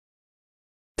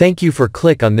Thank you for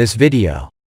click on this video.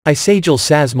 I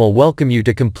sajal.sasmal welcome you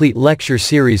to complete lecture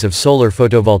series of solar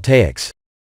photovoltaics.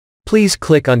 Please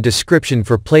click on description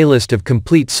for playlist of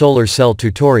complete solar cell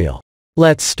tutorial.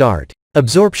 Let's start.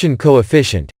 Absorption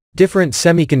coefficient. Different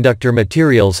semiconductor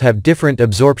materials have different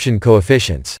absorption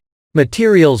coefficients.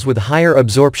 Materials with higher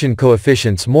absorption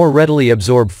coefficients more readily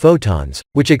absorb photons,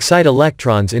 which excite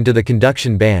electrons into the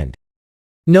conduction band.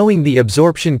 Knowing the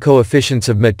absorption coefficients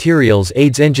of materials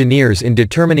aids engineers in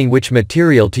determining which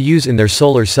material to use in their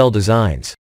solar cell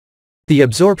designs. The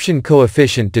absorption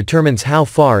coefficient determines how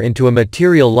far into a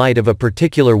material light of a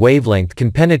particular wavelength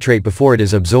can penetrate before it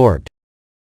is absorbed.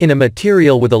 In a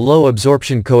material with a low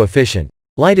absorption coefficient,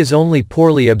 light is only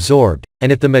poorly absorbed,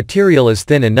 and if the material is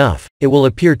thin enough, it will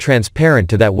appear transparent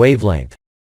to that wavelength.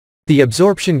 The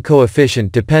absorption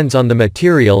coefficient depends on the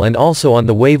material and also on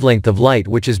the wavelength of light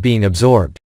which is being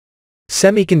absorbed.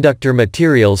 Semiconductor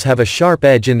materials have a sharp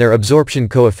edge in their absorption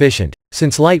coefficient,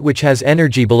 since light which has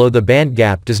energy below the band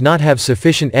gap does not have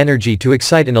sufficient energy to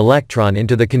excite an electron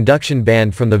into the conduction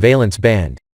band from the valence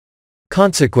band.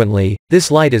 Consequently,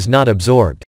 this light is not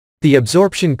absorbed. The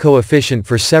absorption coefficient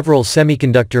for several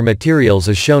semiconductor materials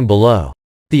is shown below.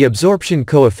 The absorption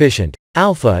coefficient,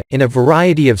 alpha, in a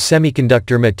variety of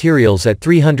semiconductor materials at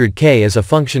 300 K is a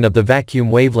function of the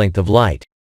vacuum wavelength of light.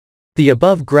 The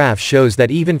above graph shows that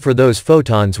even for those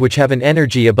photons which have an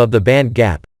energy above the band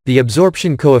gap, the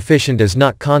absorption coefficient is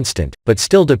not constant, but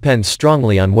still depends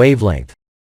strongly on wavelength.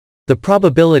 The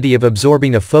probability of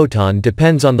absorbing a photon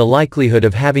depends on the likelihood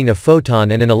of having a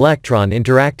photon and an electron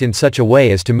interact in such a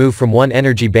way as to move from one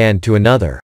energy band to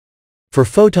another. For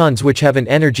photons which have an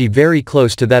energy very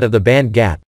close to that of the band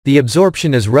gap, the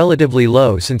absorption is relatively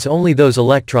low since only those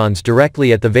electrons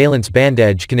directly at the valence band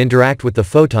edge can interact with the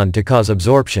photon to cause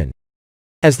absorption.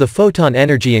 As the photon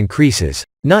energy increases,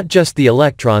 not just the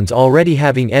electrons already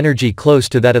having energy close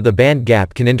to that of the band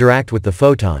gap can interact with the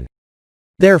photon.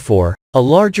 Therefore, a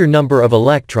larger number of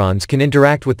electrons can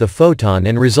interact with the photon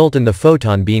and result in the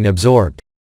photon being absorbed.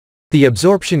 The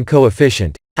absorption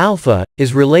coefficient, alpha,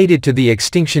 is related to the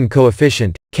extinction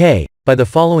coefficient, K, by the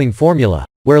following formula,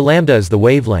 where lambda is the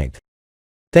wavelength.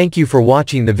 Thank you for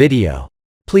watching the video.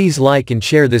 Please like and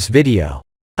share this video.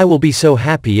 I will be so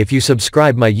happy if you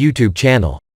subscribe my YouTube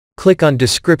channel. Click on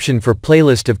description for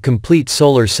playlist of complete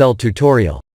solar cell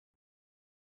tutorial.